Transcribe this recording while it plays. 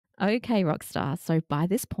Okay, Rockstar. So by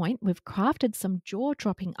this point, we've crafted some jaw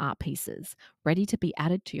dropping art pieces ready to be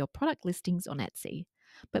added to your product listings on Etsy.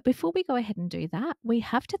 But before we go ahead and do that, we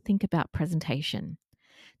have to think about presentation.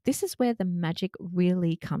 This is where the magic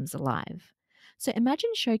really comes alive. So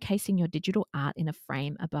imagine showcasing your digital art in a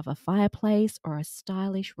frame above a fireplace or a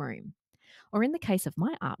stylish room, or in the case of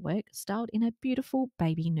my artwork, styled in a beautiful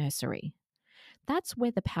baby nursery. That's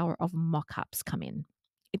where the power of mock-ups come in.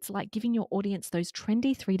 It's like giving your audience those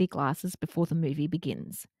trendy 3D glasses before the movie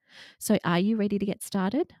begins. So are you ready to get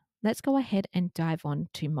started? Let's go ahead and dive on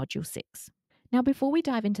to Module 6. Now, before we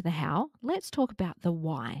dive into the how, let's talk about the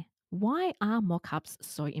why. Why are mock-ups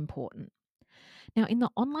so important? Now, in the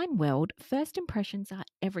online world, first impressions are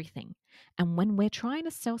everything. And when we're trying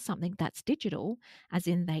to sell something that's digital, as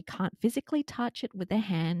in they can't physically touch it with their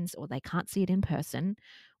hands or they can't see it in person,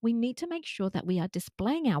 we need to make sure that we are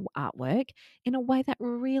displaying our artwork in a way that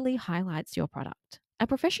really highlights your product. A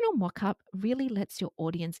professional mock-up really lets your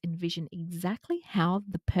audience envision exactly how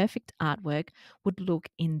the perfect artwork would look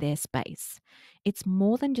in their space. It's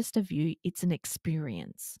more than just a view, it's an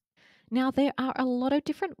experience. Now, there are a lot of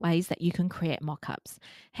different ways that you can create mockups.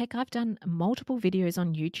 Heck, I've done multiple videos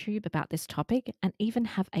on YouTube about this topic and even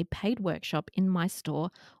have a paid workshop in my store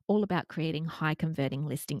all about creating high converting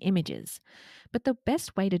listing images. But the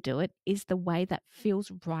best way to do it is the way that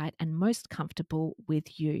feels right and most comfortable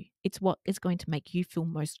with you. It's what is going to make you feel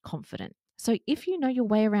most confident. So if you know your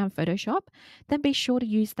way around Photoshop, then be sure to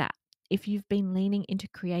use that. If you've been leaning into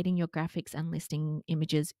creating your graphics and listing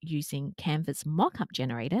images using Canva's mockup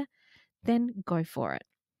generator, then go for it.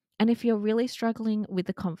 And if you're really struggling with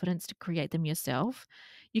the confidence to create them yourself,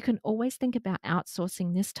 you can always think about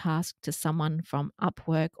outsourcing this task to someone from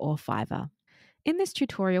Upwork or Fiverr. In this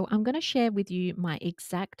tutorial, I'm going to share with you my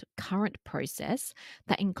exact current process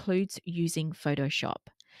that includes using Photoshop.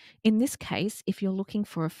 In this case, if you're looking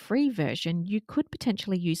for a free version, you could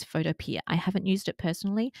potentially use Photopea. I haven't used it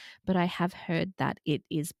personally, but I have heard that it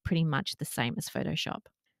is pretty much the same as Photoshop.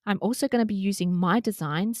 I'm also going to be using my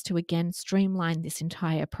designs to again streamline this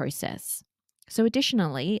entire process. So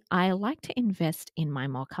additionally, I like to invest in my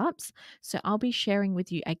mockups, so I'll be sharing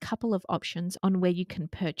with you a couple of options on where you can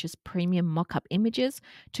purchase premium mockup images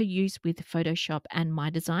to use with Photoshop and my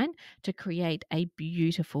design to create a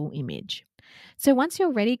beautiful image. So once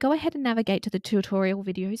you're ready, go ahead and navigate to the tutorial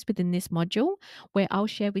videos within this module where I'll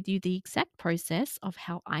share with you the exact process of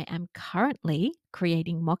how I am currently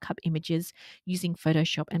creating mockup images using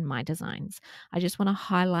Photoshop and my designs. I just want to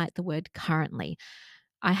highlight the word currently.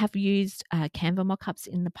 I have used Canva mockups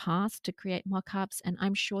in the past to create mockups, and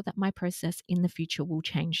I'm sure that my process in the future will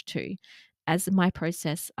change too. As my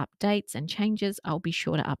process updates and changes, I'll be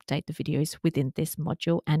sure to update the videos within this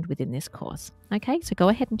module and within this course. Okay, so go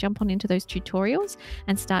ahead and jump on into those tutorials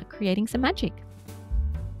and start creating some magic.